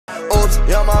Oops,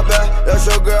 yeah, my bad, that's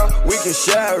your girl, we can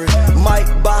share it. Might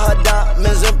buy her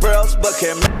diamonds and pearls, but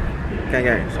can't.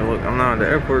 Gang, so look, I'm now at the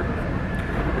airport.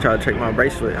 They try to check my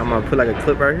bracelet. I'm gonna put like a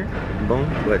clip right here, boom.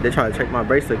 But they try to check my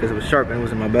bracelet because it was sharp and it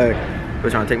was in my bag. They're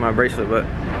trying to take my bracelet, but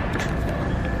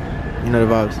you know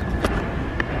the vibes.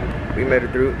 We made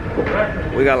it through.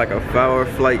 We got like a 5-hour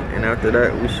flight, and after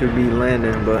that we should be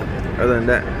landing. But other than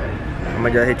that, I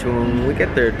might just hit you when we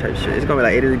get there type shit. It's gonna be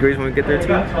like 80 degrees when we get there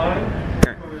too.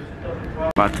 Okay.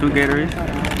 About 2 Gatorades,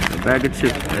 a bag of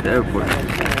chips at the airport.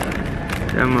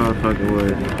 That motherfucker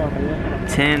was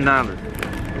 $10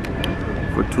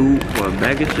 for a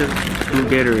bag of chips, 2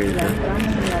 Gatorades. Man.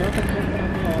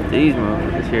 These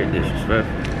motherfuckers here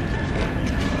disrespectful.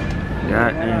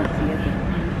 Goddamn.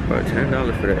 About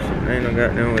 $10 for that shit. Ain't no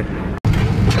goddamn way.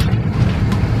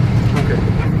 Okay.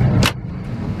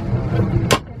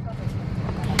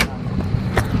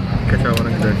 Catch y'all when I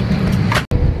get there.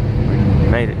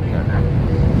 Made it. Goddamn.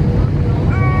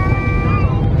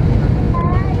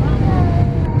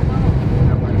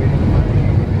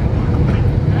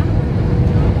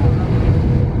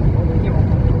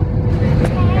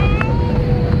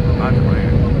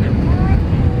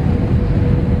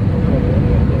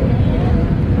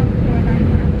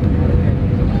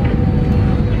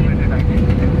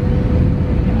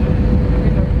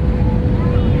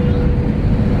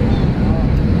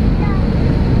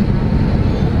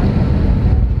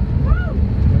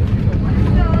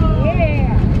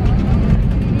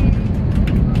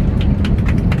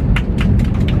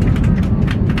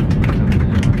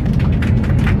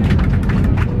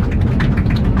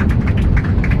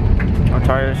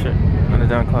 Tire shit on the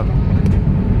down clock.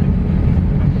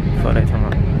 That's what they talking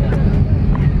about.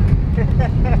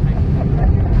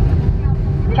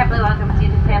 Carefully welcome to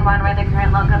the San Juan where the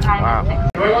current local time is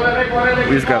 6.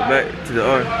 We just got back to the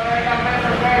R.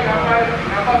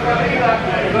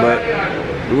 But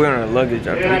we went on the luggage.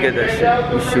 After we get that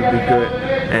shit, we should be good.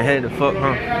 And headed the fuck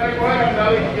home.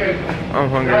 I'm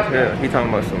hungry as hell. He talking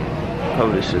about some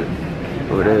COVID shit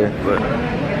over there, but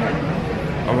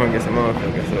I'm gonna get some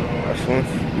motherfuckers. So as soon as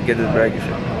we get this bag and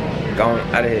shit, gone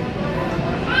out of here.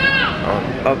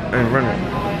 Up and running.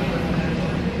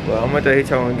 Well, I'm gonna tell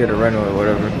y'all when we get a rental or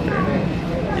whatever.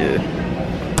 Yeah.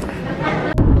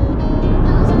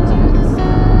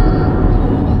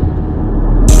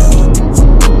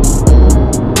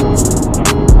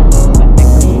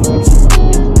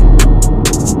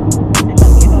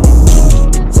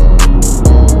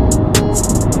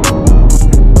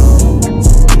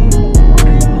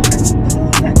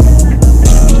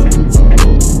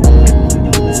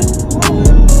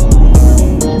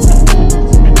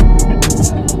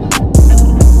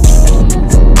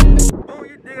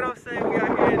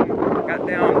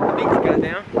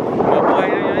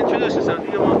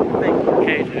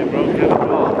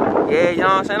 Yeah, you know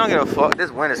what I'm saying? Don't give a fuck.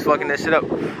 This wind is fucking this shit up. You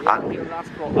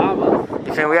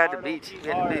feel me? We at the beach. We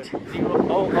at the beach.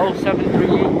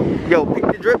 00738. Yo, pick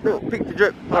the drip though. Pick the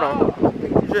drip. Hold on.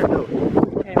 Pick the drip though.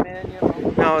 Hey man, you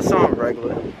know. No, it's something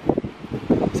regular.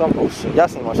 Some oh shit. Y'all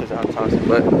seen my shit out of times,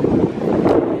 but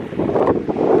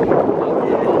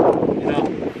You know,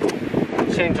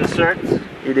 change the shirts.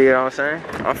 you dig what I'm saying?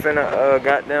 I'm finna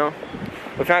goddamn.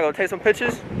 We're finna go take some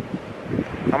pictures.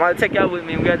 I'm about to take y'all with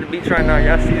me. We at the beach right now.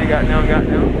 Y'all see the goddamn. Yeah,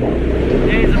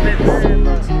 he's a bit bad,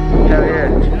 bro. Hell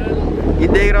yeah. You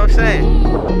dig what I'm saying? I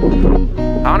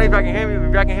don't know if y'all can hear me, but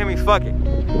if y'all can hear me, fuck it.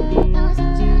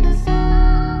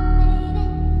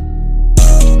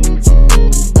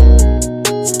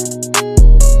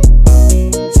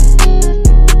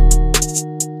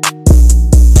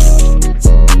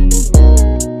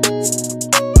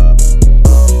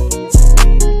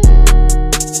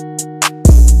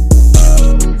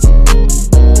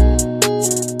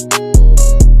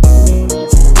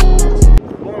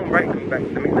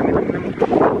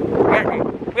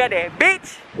 We got that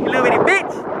bitch, you little bitty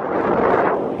bitch.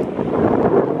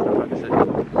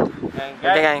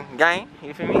 Gang,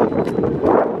 you feel me?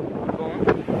 Boom.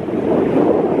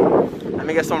 Let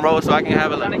me get some rolls so I can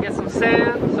have a look. Trying to get some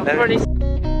sand, some pretty.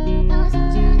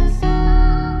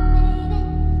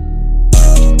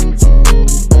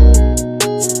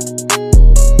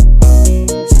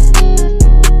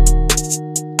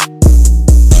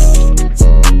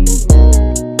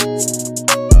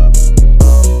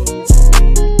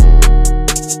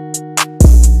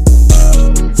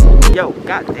 Yo,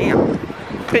 goddamn.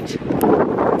 Bitch.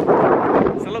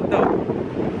 Salute though.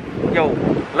 Yo,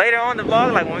 later on the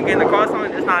vlog, like when we get in the car or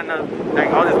something, it's not enough.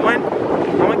 Like all this wind,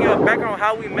 I'm gonna give a background on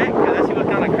how we met, because that shit was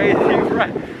kind of crazy. Right.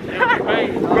 It was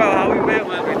crazy. Bro, how we met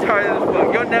was retarded as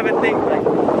fuck. You'll never think like.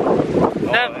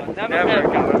 Never.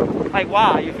 like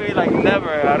why? You feel like never,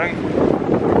 I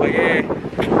don't. But yeah,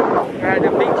 we're at the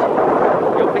beach.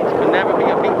 Your beach could never be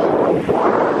a beach.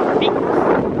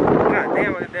 God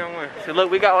damn, what a damn one. So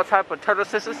look, we got all type of turtle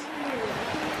sisters.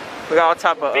 We got all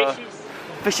type of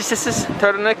fishy sisters,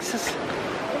 turtlenecks.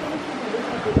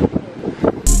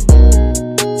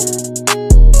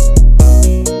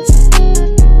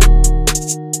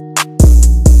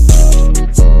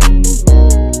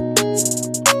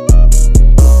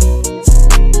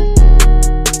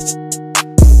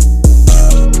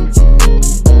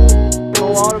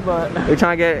 We're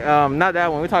trying to get, not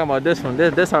that one, we're talking about this one.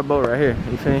 This our boat right here,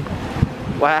 you see?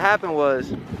 What had happened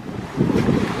was,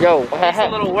 yo, what had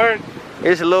happened?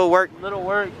 It's a little work. It's a little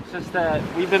work. It's just that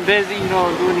we've been busy, you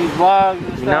know, doing these vlogs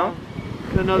and stuff.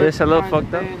 You know? It's a little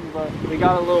fucked up. But we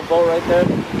got a little boat right there.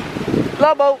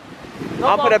 Little boat.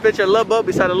 I'll put that picture of a little boat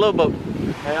beside a little boat.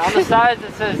 And on the sides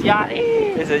it says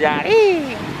Yachty. It says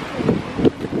Yachty.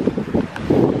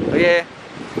 Oh yeah.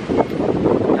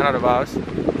 I know the vibes.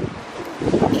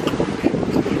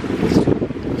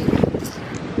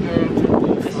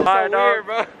 So weird,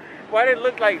 bro. Why did it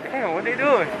look like, damn, what they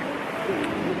doing?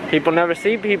 People never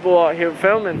see people out here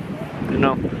filming, you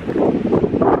know.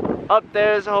 Up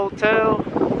there's a hotel.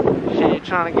 Shit,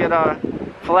 trying to get our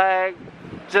flag.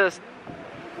 Just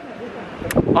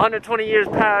 120 years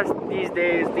past these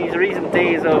days, these recent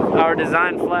days of our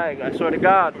design flag. I swear to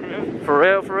God, for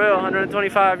real,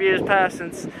 125 years past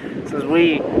since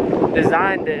we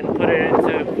designed it and put it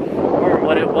into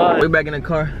what it was. We're back in the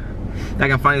car. I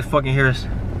can finally fucking hear us.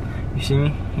 You see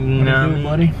me? You know what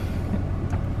I mean?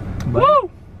 Buddy? Woo!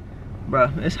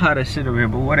 Bro, it's hot as shit over here,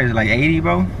 but what is it, like 80,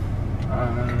 bro?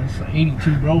 It's like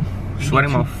 82, bro. 82.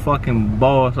 Sweating my fucking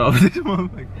balls off this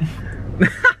motherfucker.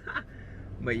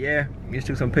 But yeah, we just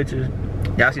took some pictures.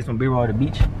 Y'all see some B-roll at the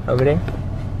beach over there?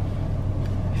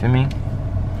 You feel me?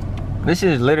 This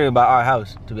is literally by our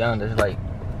house, to be honest.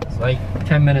 It's like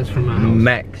 10 minutes from my house.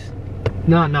 Max.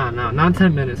 No, not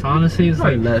 10 minutes. Honestly, it's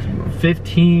like less, bro.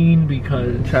 15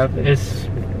 because traffic.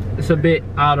 It's a bit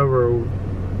out of our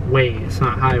way. It's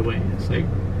not highway. It's like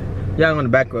y'all on the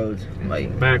back roads,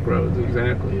 like back roads.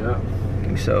 Exactly. Yeah.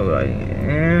 So like,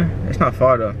 it's not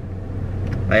far though.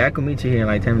 Like I could meet you here in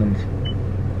like 10 minutes.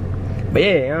 But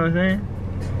yeah, you know what I'm saying?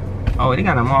 Oh, they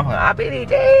got a motherfucker. I BDJ.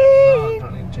 No, I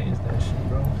don't even change that shit,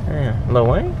 bro. Yeah, Lil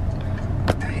Wayne.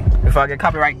 If I get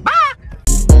copyright, bye.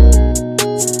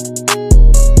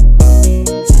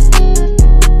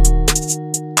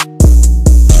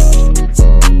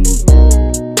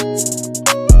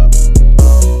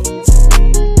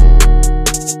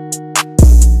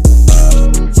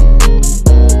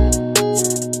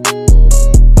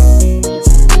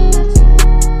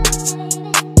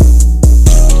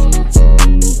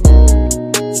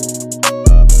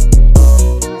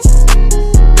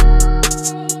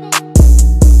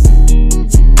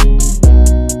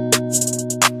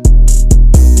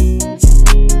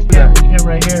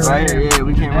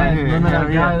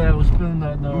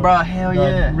 Bro, hell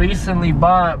yeah. Recently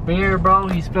bought beer, bro.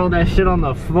 He spilled that shit on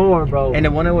the floor, bro. And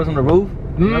the one that was on the roof?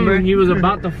 Remember? He was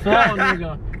about to fall,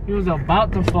 nigga. He was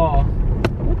about to fall.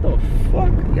 What the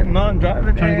fuck? You got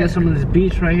non-driving? Trying to get some of this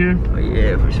beach right here. Oh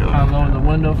yeah, for sure. I'll lower the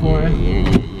window for it. Yeah.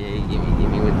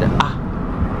 Give me with the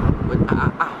With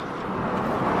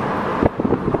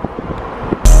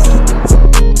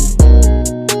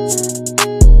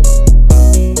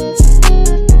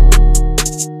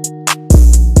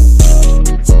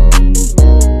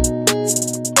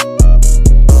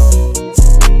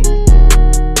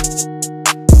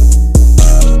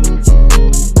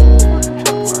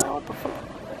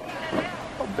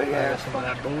Some of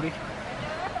that booty.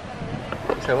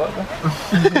 Say what, bro?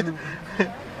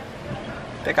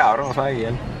 Te cabrón,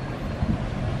 again.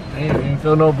 Hey, you didn't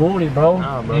feel no booty, bro.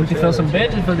 Nah, bro, you need to feel some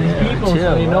bitches for these people, chill,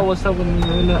 so they bro. know what's up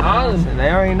in the island. They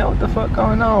already know what the fuck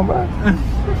going on, bro.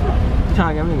 You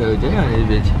trying to get me to go to jail on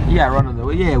this bitch. You gotta run on the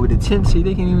way. Yeah, with the tent, see,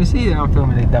 they can't even see that I'm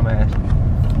filming this dumbass.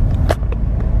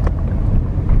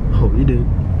 Hope you do.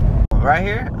 Right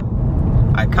here,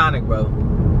 iconic, bro.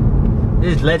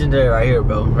 This is legendary right here,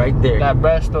 bro. Right there. That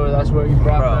bread store, that's where you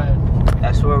brought that.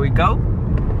 That's where we go.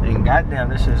 And goddamn,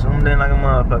 this is zoomed in like a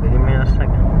motherfucker. Give me a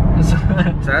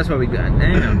second. So that's where we go.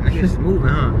 Damn, it's moving,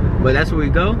 huh? But that's where we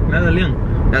go.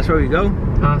 That's where we go.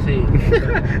 Ah, sí.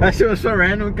 That shit was so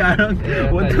random, cabrón.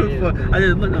 Yeah, what the fuck? I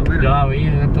just looked up, man. Ya vi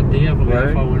en estos días porque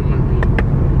Right.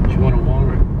 she want to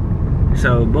Walmart.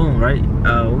 So boom, right?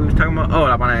 What we was talking about? Oh,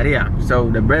 la panaderia. So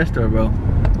the bread store, bro.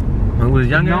 When we was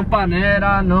younger. No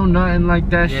panera, no nothing like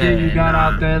that shit you got nah.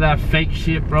 out there. That fake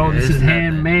shit, bro. This is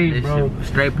handmade, bro.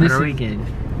 Straight Puerto Rican.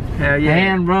 Hell yeah.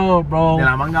 Hand rolled, bro. De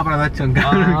la manga production, De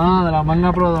la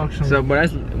manga production. So, but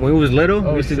that's when we was little,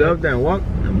 we used to go up there and walk,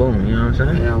 and boom, you know what I'm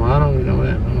saying? Yeah, mano, you know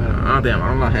that. Oh, damn,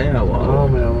 I'm not hell. Oh,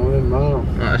 man, mano.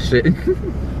 Oh, shit.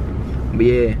 But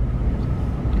yeah,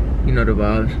 you know the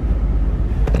vibes.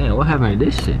 Damn, what happened to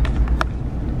this shit?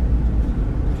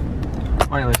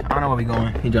 Anyways, I don't know where we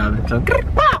going. He driving.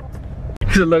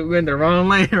 So look, we're in the wrong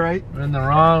lane, right? We're in the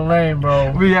wrong lane,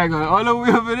 bro. We gotta go all the way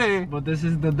over there. But this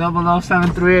is the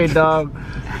 00738, dog.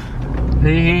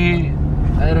 Hey,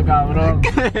 cabrón.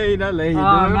 Hey, that lane, you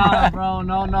Oh, doing? no, bro.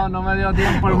 No me dio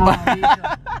tiempo el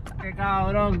mojadito. Qué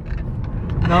cabrón.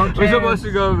 No chance. We're supposed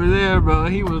to go over there, bro.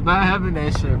 He was not having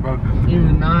that shit, bro. He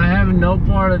was not having no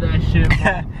part of that shit,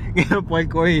 bro. Get up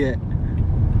like where he at.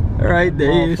 Right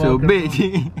there, he is so bitch.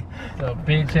 So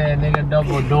bitch ass nigga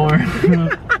double door.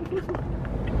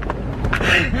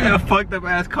 And a fucked up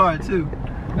ass car too.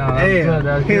 No, that's good,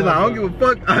 that's He's good, like, I don't give a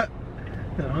fuck. I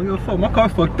don't give a fuck. My car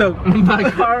fucked up. My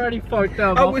car already fucked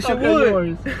up. I wish it would.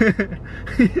 Yours.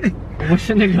 I wish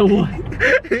a nigga would.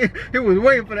 He was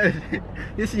waiting for that shit.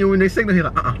 You see when they signal, he's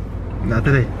like, not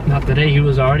today. Not today. He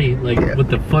was already like with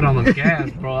the foot on the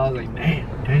gas, bro. I was like, damn,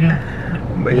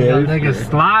 nigga. But You yeah, gonna let it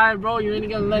slide, bro? You ain't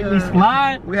gonna let me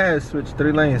slide? we had to switch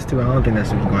 3 lanes too. I don't think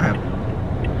that's what's gonna happen.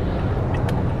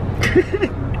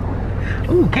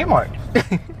 Ooh, Kmart.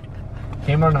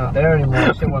 Kmart not there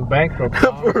anymore. Shit went bankrupt,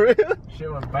 dog. For real? Shit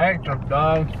went bankrupt,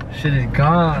 dog. Shit is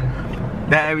gone.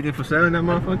 They had everything for sale in that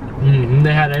motherfucker?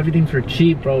 They had everything for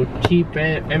cheap, bro. Cheap,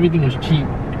 everything was cheap.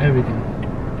 Everything.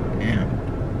 Damn.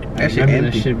 That shit empty.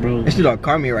 That shit, bro. This is like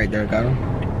Carmi right there, got him.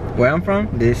 Where I'm from,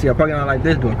 they see a parking lot like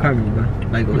this, do a Carmi, bro.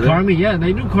 Like over there. Carmi, yeah,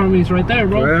 they do Carmis right there,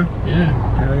 bro. For real? Yeah.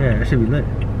 Hell yeah, that should be lit.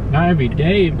 Not every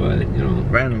day, but you know.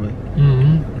 Randomly.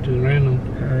 Just random.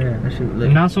 Hell yeah, that should be lit.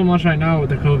 And not so much right now with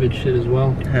the COVID shit as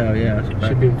well. Hell yeah, that's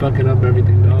Should be fucking up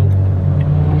everything, dog.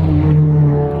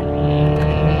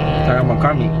 Talking about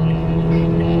Carmi.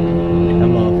 That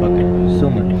motherfucker.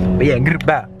 Summa. But yeah, grip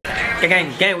back.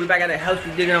 Gang, we back at the house,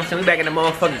 you dig what I'm saying? We back in the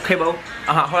motherfucking cribbo.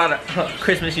 Hold on,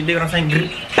 Christmas, you dig what I'm saying? Grip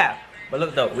back. But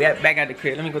look though, we back at the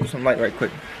crib. Let me go through some light right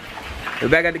quick. We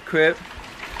back at the crib.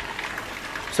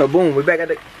 So boom, we back at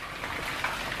the.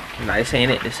 Nah, this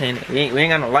ain't it. We ain't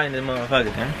got no light in this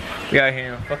motherfucker, man. We out here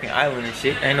in a fucking island and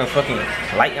shit. Ain't no fucking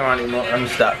light around anymore. Let me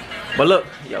stop. But look,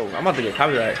 yo, I'm about to get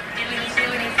copyright.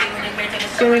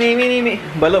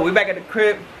 But look, we back at the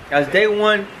crib. That's day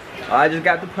 1. I just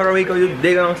got to Puerto Rico, you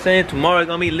dig what I'm saying? Tomorrow's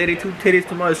gonna be litty 2 titties.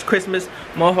 Tomorrow's Christmas,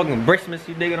 motherfucking Christmas,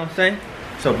 you dig what I'm saying?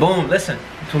 So boom, listen,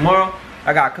 tomorrow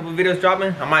I got a couple videos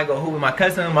dropping. I might go hoop with my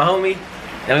cousin and my homie.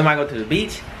 Then we might go to the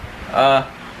beach.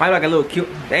 Might like a little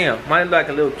might like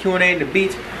a little Q&A in the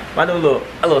beach. Might do a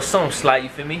little something slide, you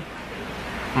feel me?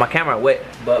 My camera wet,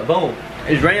 but boom.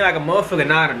 It's raining like a motherfucker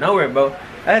now out of nowhere, bro.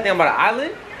 That's the thing about the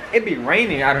island, it be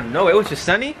raining out of nowhere. It was just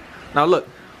sunny. Now look.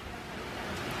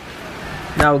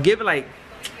 Now give it like,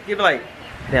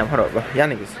 damn, hold up, bro. Y'all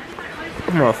niggas,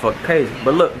 motherfucker crazy.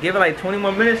 But look, give it like 20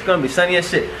 more minutes, it's gonna be sunny as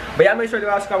shit. But y'all make sure to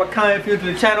go subscribe, comment if you're new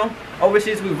to the channel.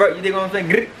 Overseas, we vert, you dig what I'm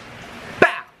saying?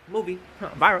 Bow! Movie,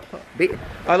 viral, big.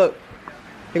 Oh look,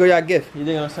 here go y'all gift, you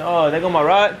dig what I'm saying? Oh, there go my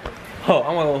rod. Oh,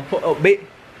 I'm gonna go, oh, big.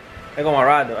 There go my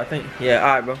rod though, I think. Yeah,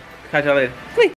 alright, bro. Catch y'all later.